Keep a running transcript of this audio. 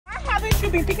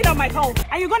haven't you been picking up my calls?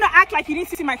 Are you gonna act like you didn't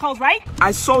see my calls, right?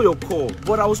 I saw your call,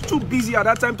 but I was too busy at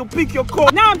that time to pick your call.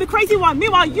 Now I'm the crazy one.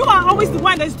 Meanwhile, you are always the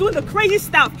one that's doing the crazy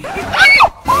stuff.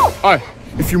 Alright,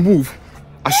 if you move,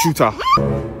 I shoot her.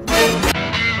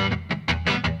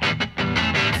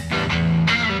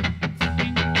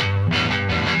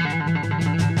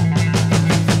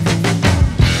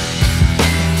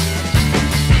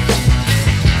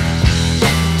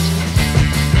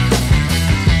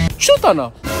 Shoot her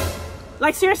now.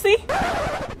 Like, seriously?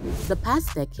 The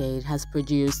past decade has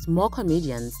produced more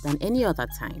comedians than any other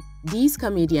time. These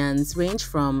comedians range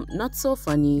from not so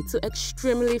funny to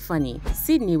extremely funny.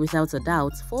 Sydney, without a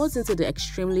doubt, falls into the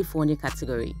extremely funny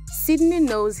category. Sydney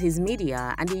knows his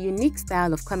media, and the unique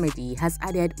style of comedy has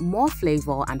added more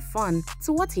flavor and fun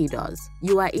to what he does.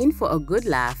 You are in for a good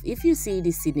laugh if you see the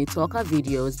Sydney Talker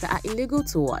videos that are illegal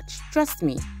to watch. Trust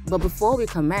me. But before we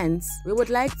commence, we would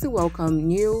like to welcome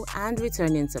new and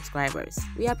returning subscribers.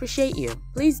 We appreciate you.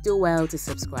 Please do well to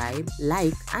subscribe,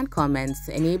 like, and comment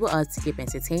to enable us to keep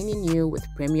entertaining you with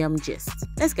premium gist.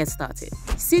 Let's get started.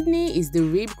 Sydney is the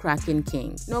rib-cracking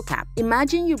king. No cap.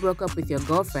 Imagine you broke up with your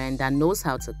girlfriend that knows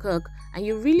how to cook and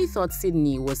you really thought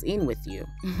Sydney was in with you.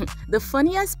 The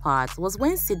funniest part was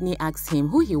when Sydney asked him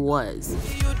who he was.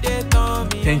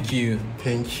 Thank you.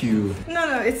 Thank you.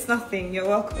 No, it's nothing. You're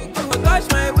welcome.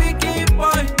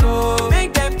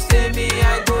 Make them say me,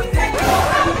 I go take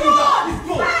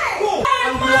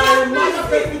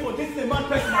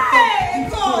Hey,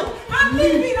 God! I'm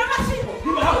leaving. I'm actually.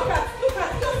 Look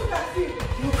at you.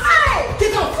 Hey!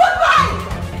 Get out! Goodbye!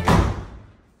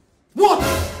 What?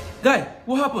 Guy,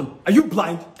 what happened? Are you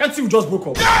blind? Can't see we just broke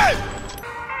up? I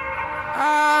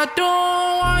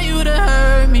don't want you to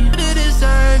hurt me, to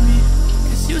deserve me.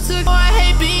 Cause you took, I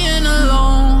hate being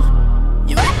alone.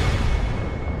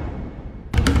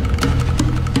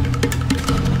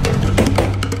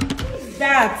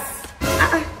 That's.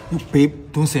 Look,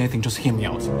 babe, don't say anything, just hear me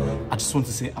out. I just want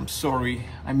to say I'm sorry,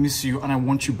 I miss you, and I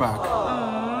want you back.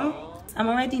 I'm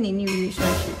already in a new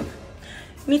relationship.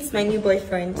 Meet my new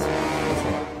boyfriend.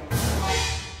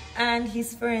 And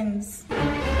his friends.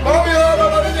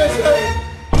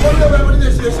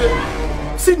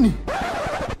 Sydney!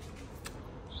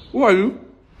 Who are you?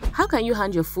 How can you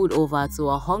hand your food over to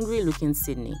a hungry-looking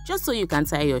Sydney just so you can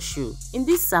tie your shoe? In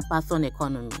this sapathon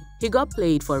economy, he got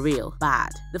played for real, bad.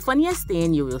 The funniest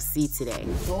thing you will see today.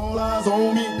 All eyes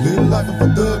on me, little life of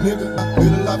a thug nigga,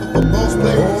 little life of a boss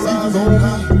player. All eyes on me.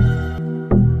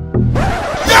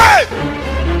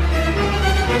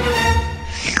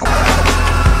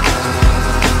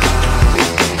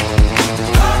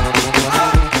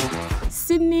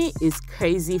 Sydney is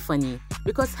crazy funny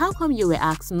because how come you were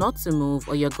asked not to move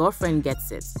or your girlfriend gets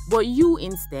it, but you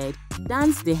instead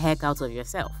dance the heck out of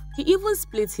yourself? He even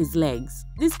splits his legs.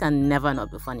 This can never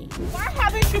not be funny. Why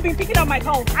haven't you been picking up my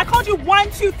calls? I called you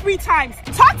 1, 2, 3 times.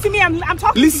 Talk to me, I'm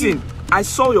talking to you. Listen, I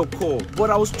saw your call, but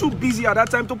I was too busy at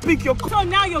that time to pick your call. So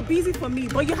now you're busy for me,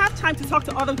 but you have time to talk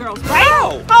to other girls, right?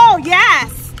 How? Oh,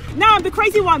 yes. Now I'm the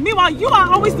crazy one. Meanwhile, you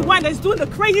are always the one that's doing the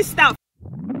crazy stuff.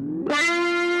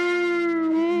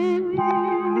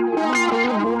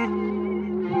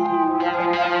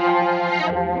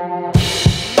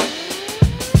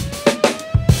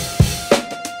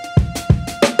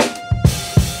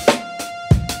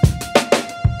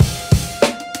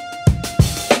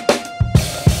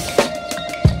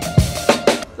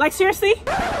 Like, seriously?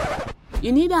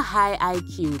 You need a high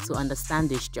IQ to understand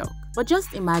this joke. But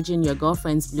just imagine your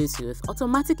girlfriend's Bluetooth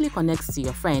automatically connects to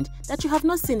your friend that you have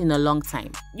not seen in a long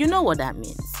time. You know what that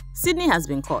means. Sydney has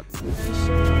been caught.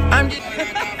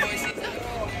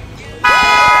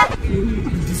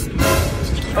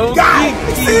 Oh, Guy!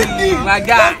 Sydney! my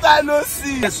guy. Long time no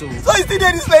see. Yes, So you still there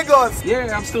in this Lagos?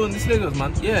 Yeah, I'm still in this Lagos,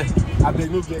 man. Yeah. I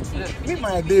beg no vex. Meet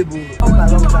my babe, bro.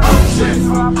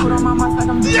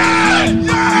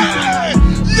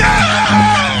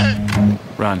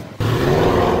 Run.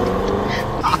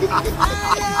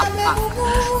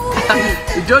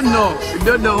 You don't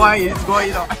know why it's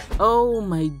going on. Oh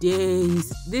my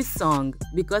days. This song,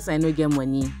 Because I No Get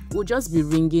Money, will just be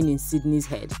ringing in Sydney's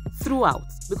head throughout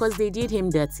because they did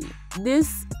him dirty.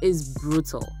 This is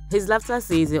brutal. His laughter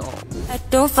says it all. I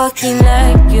don't fucking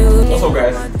like you. What's up,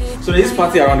 guys? So there's this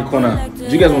party around the corner. Do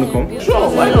you guys want to come? Sure,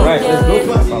 why not? Right, let's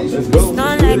go. Let's go.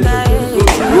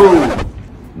 Whoa.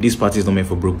 This party is not meant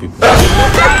for broke people. Why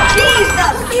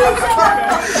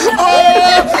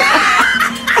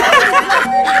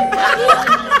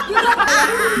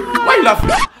are you laughing?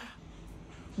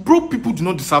 Broke people do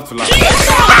not deserve to laugh. No.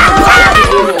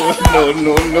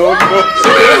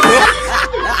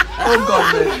 Oh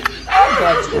God, man.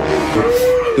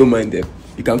 Don't mind them.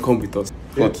 You can come with us.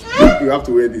 What? You have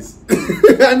to wear this.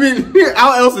 I mean,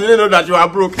 how else do they know that you are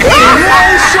broke?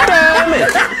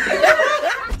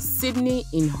 Sydney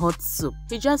in hot soup.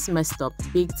 He just messed up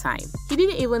big time. He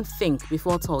didn't even think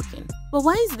before talking. But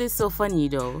why is this so funny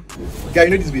though? Guy,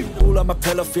 you know this babe?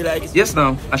 Yes,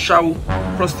 now. A shower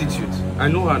prostitute. I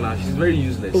know her now. She's very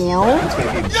useless.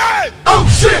 Yeah! Oh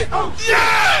shit! Oh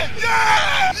yeah!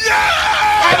 Yeah!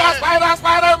 Yeah!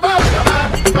 Spider!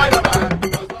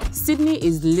 Sydney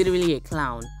is literally a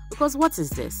clown. Because what is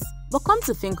this? But come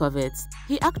to think of it,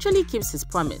 he actually keeps his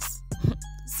promise.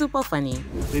 Super funny.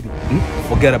 Baby,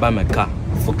 forget about my car.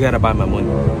 Forget about my money.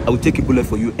 I will take a bullet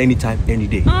for you anytime, any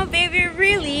day. Oh, baby,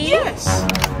 really? Yes.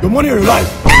 Your money or your life?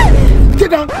 Get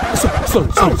down. Sorry.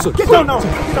 Get down now.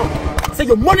 Get down. Say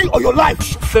your money or your life.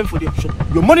 Fame for them.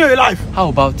 Your money or your life. How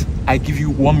about I give you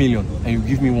 1 million and you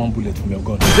give me 1 bullet from your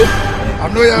gun?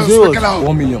 I'm not here speaking out.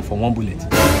 1 million for 1 bullet.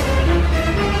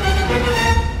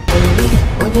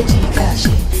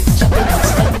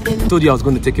 Told you I was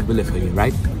going to take a bullet for you,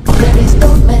 right? There is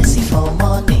no mercy for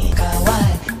money.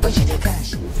 But you the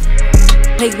cash.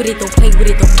 Play with it, play with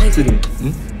it, play with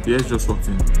it. Yes, just walked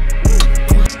in.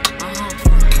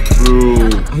 Bro,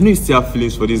 I know you still have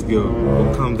feelings for this girl,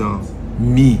 but calm down.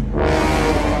 Me.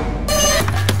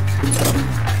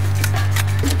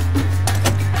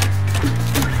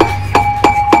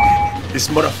 This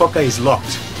motherfucker is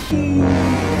locked.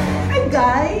 Hi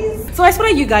guys. So I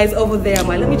spotted you guys over there,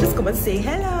 man. Let me just come and say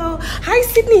hello. Hi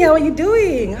Sydney, how are you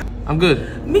doing? I'm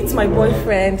good. Meet my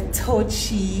boyfriend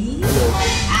Tochi.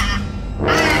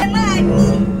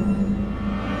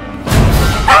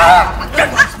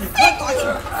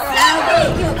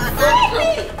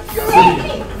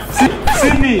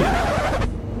 Sydney!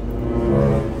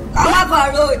 Come up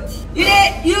our road.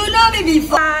 You know me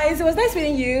before. Guys, it was nice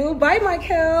meeting you. Bye,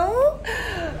 Michael.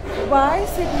 Bye,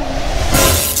 Sydney.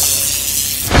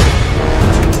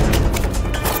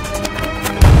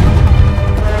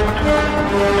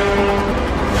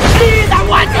 Please, I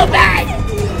want you back!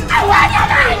 I want you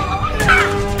back!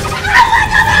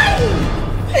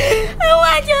 I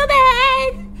want you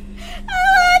back! I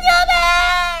want you back!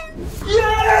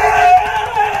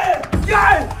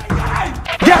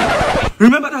 Yeah!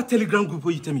 Remember that Telegram group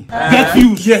where you tell me? Get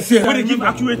views. Yes. Where they give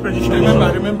accurate prediction.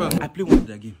 I remember. I play one of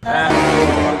that game.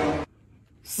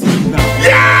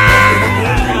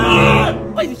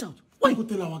 Why you shout? Why go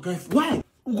tell our guys? Why?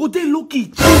 We go there low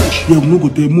key. Yeah, we no go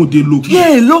tell more they low key.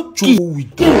 Yeah, low key. We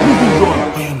do.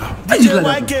 I just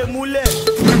like that.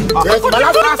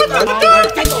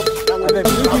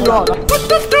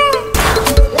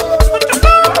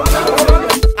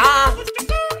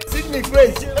 Sydney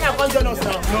Grace, when I can't join us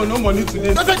now. No money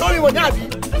today. Don't take only one, Yabi.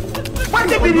 What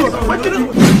the video?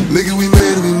 Nigga, we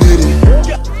made it.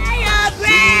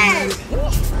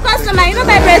 Customer, you know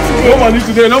my bread today. No money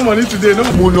today. No money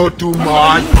too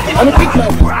much. I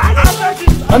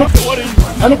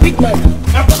don't pick my.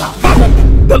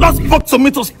 The last fuck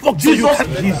tomatoes. Fuck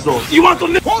Jesus. You want to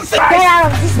live? One second. Get out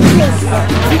of this place.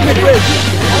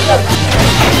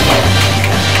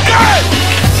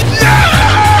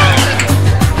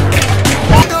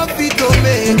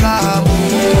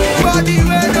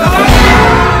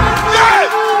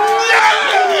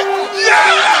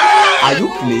 Are you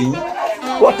playing?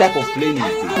 What type of playing is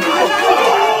this?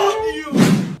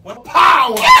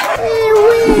 Power!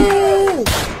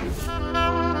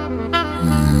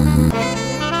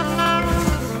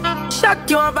 Shut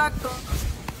your back.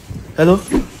 Hello?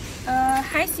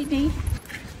 Hi, Sydney.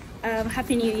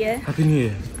 Happy New Year. Happy New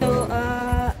Year. So,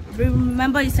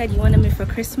 remember you said you wanted me for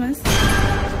Christmas?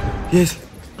 Yes.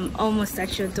 I'm almost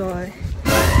at your door.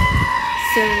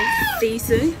 So, see you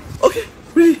soon. Okay,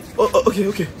 really?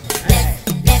 Okay.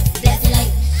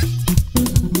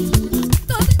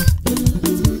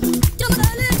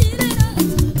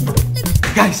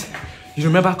 Guys, you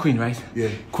remember Queen, right? Yeah.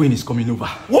 Queen is coming over.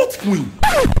 What queen?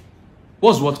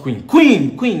 What's what Queen?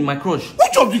 Queen, my crush.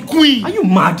 Which of the queen? Are you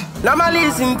mad? Normally,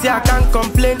 Cynthia can't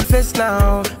complain face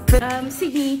now.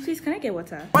 Sydney, please, can I get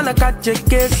water? Wanna catch a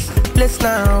case, place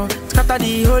now. Scatter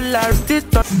the whole life, this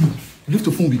You live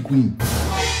to phone with queen.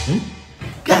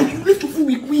 Guy, you live to phone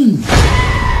with queen.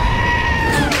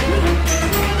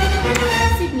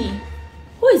 Sydney,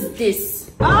 who is this?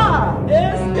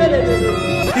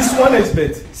 He's one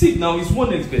expert. See now, he's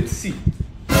one expert. See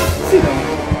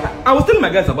now. I was telling my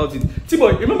guys about it.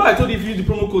 T-boy, remember I told you if you use the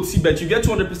promo code CBET, you get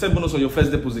 200% bonus on your first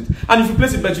deposit. And if you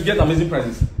place a bet, you get amazing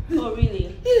prizes. Oh,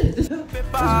 really?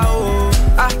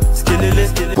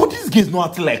 But these guys know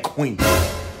acting like queen.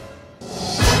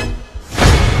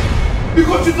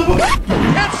 Because she's the one.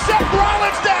 And Seth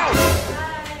Rollins down.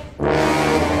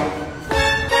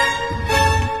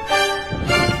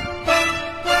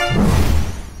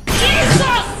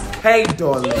 Hey,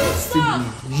 darling, Sydney,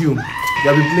 you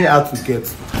have been playing hard to get.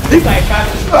 If I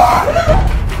catch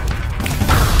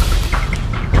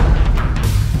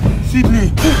you.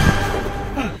 Sydney.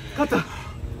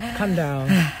 Calm down.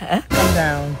 Calm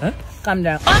down. Calm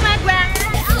down. Oh my God.